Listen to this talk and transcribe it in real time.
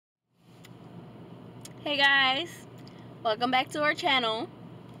Hey guys, welcome back to our channel.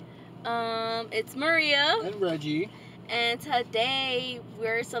 It's Maria and Reggie, and today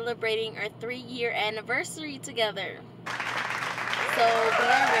we're celebrating our 3-year anniversary together. So we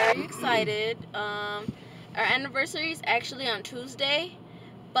are very excited. Our anniversary is actually on Tuesday,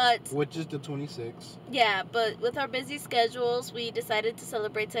 but which is the 26th. Yeah, but with our busy schedules, we decided to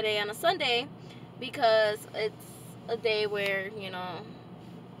celebrate today on a Sunday because it's a day where,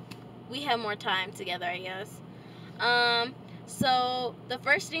 we have more time together, I guess. So the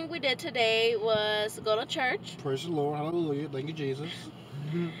first thing we did today was go to church. Praise the Lord, hallelujah, thank you, Jesus.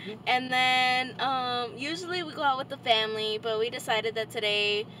 And then usually we go out with the family, but we decided that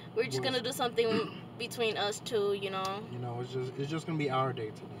today we're just gonna do something between us two, It's just gonna be our day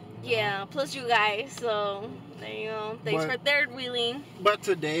today. Yeah, plus you guys, so there you go. Thanks for third wheeling. But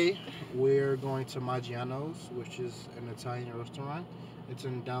today we're going to Maggiano's, which is an Italian restaurant. It's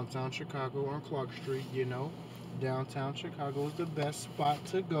in downtown Chicago on Clark Street. Downtown Chicago is the best spot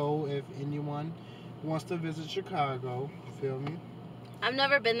to go if anyone wants to visit Chicago. You feel me? I've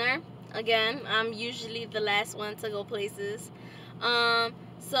never been there. Again, I'm usually the last one to go places.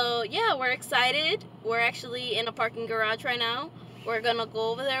 So yeah, we're excited. We're actually in a parking garage right now. We're gonna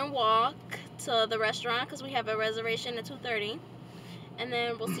go over there and walk to the restaurant because we have a reservation at 2:30, and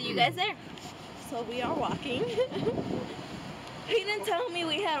then we'll see you guys there. So we are walking. He didn't tell me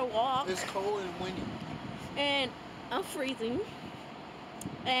we had to walk. It's cold and windy. And I'm freezing.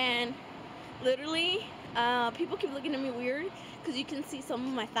 And literally, people keep looking at me weird because you can see some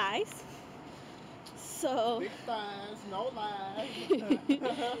of my thighs. So big thighs, no lies.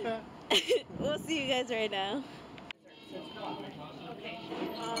 We'll see you guys right now.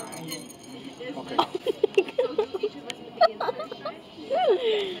 Okay.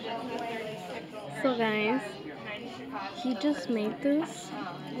 So guys, he just made this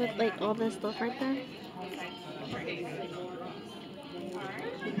with like all this stuff right there.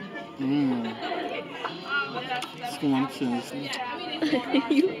 Scrumptious.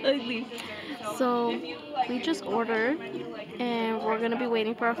 You ugly. So we just ordered and we're gonna be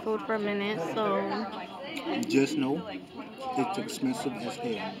waiting for our food for a minute, so just know it's expensive as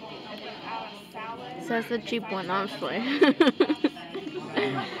hell. Says the cheap one, honestly.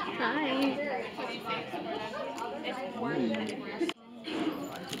 Hi.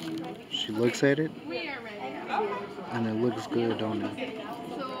 She looks at it and it looks good, don't it?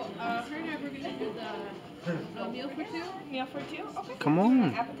 So, her and I were going to do the meal for two. Meal for two? Okay. Come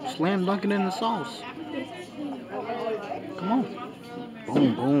on. Slam dunk it in the sauce. Come on.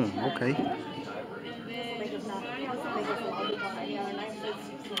 Boom, boom. Okay.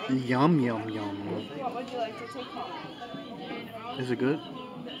 Yum, yum, yum. What would you like to take home? Is it good?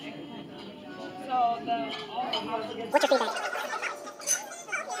 So, What's your feedback?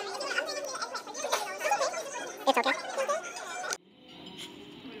 It's okay.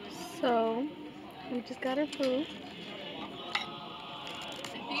 So we just got our food.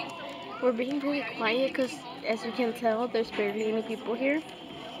 We're being pretty quiet because, as you can tell, there's barely any people here.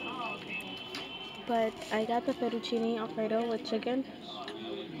 But I got the fettuccine alfredo with chicken.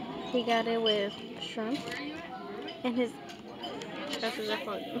 He got it with shrimp. And his dresses are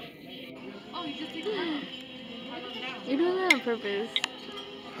fun. oh, you just take it. You're doing that on purpose.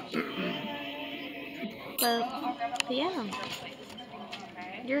 But yeah,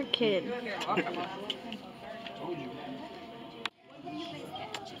 you're a kid.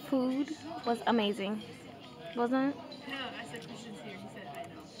 Food was amazing, wasn't it? No, I said Christian's here. He said,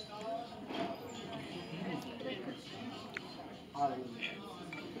 I know.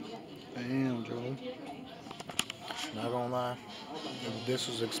 Damn, Joe. Not gonna lie, this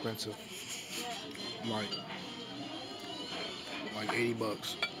was expensive. Like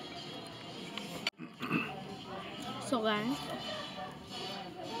 $80. So guys,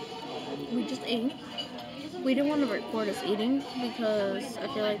 we just ate. We didn't want to record us eating because I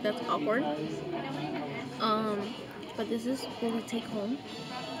feel like that's awkward. But this is what we take home.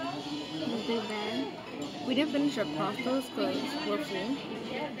 This big bag. We didn't finish our pastas because we're full.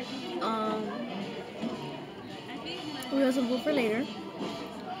 We have some food for later.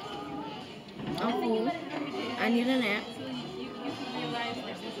 I'm full. I need a nap.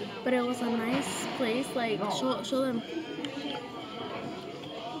 But it was a nice place. Like, show them.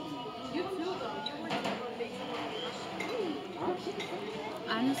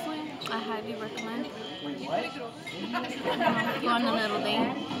 Honestly, I highly recommend going to Little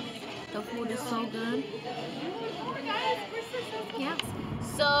Day. The food is so good. Yeah.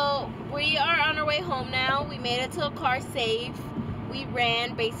 So we are on our way home now. We made it to a car safe. We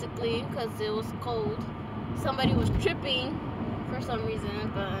ran basically because it was cold. Somebody was tripping for some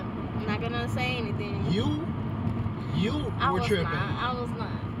reason, but I'm not gonna say anything. You I were was tripping. not. I was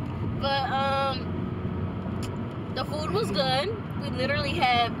not. But the food was good. We literally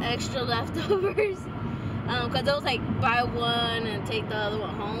had extra leftovers. Cause it was like buy one and take the other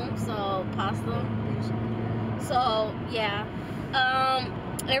one home. So pasta. So yeah.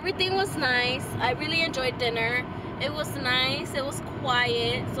 Everything was nice. I really enjoyed dinner. It was nice. It was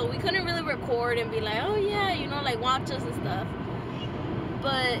quiet. So we couldn't really record and be like, oh yeah, you know, like watch us and stuff.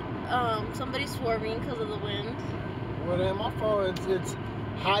 But somebody's swerving because of the wind. Well, then my fault. It's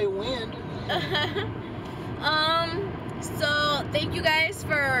high wind. So thank you guys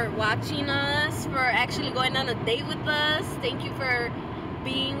for watching us, for actually going on a date with us. Thank you for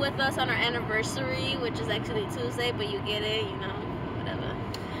being with us on our anniversary, which is actually Tuesday, but you get it, you know, whatever.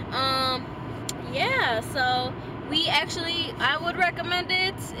 Yeah, so I would recommend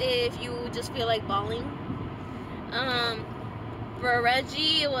it if you just feel like balling. For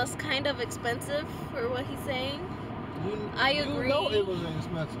Reggie, it was kind of expensive for what he's saying. I agree. You know it was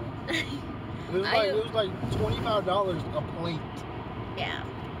expensive. It was like $25 a plate. Yeah.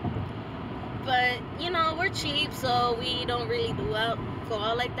 But you know, we're cheap, so we don't really go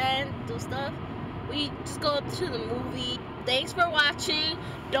out like that and do stuff. We just go to the movie. Thanks for watching.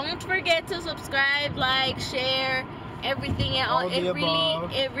 Don't forget to subscribe, like, share, everything.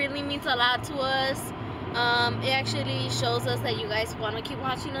 It really means a lot to us. It actually shows us that you guys want to keep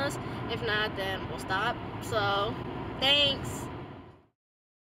watching us. If not, then we'll stop. So, thanks.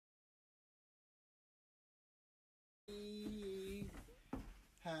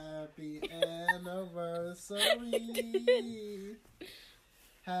 Happy anniversary.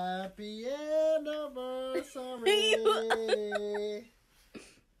 Happy anniversary.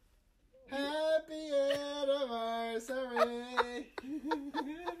 Happy anniversary.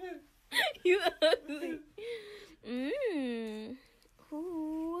 You ugly.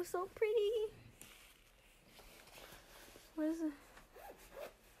 Ooh, so pretty. What is it?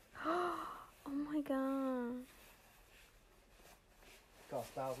 Oh my god.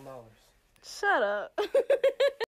 Cost $1,000. Shut up.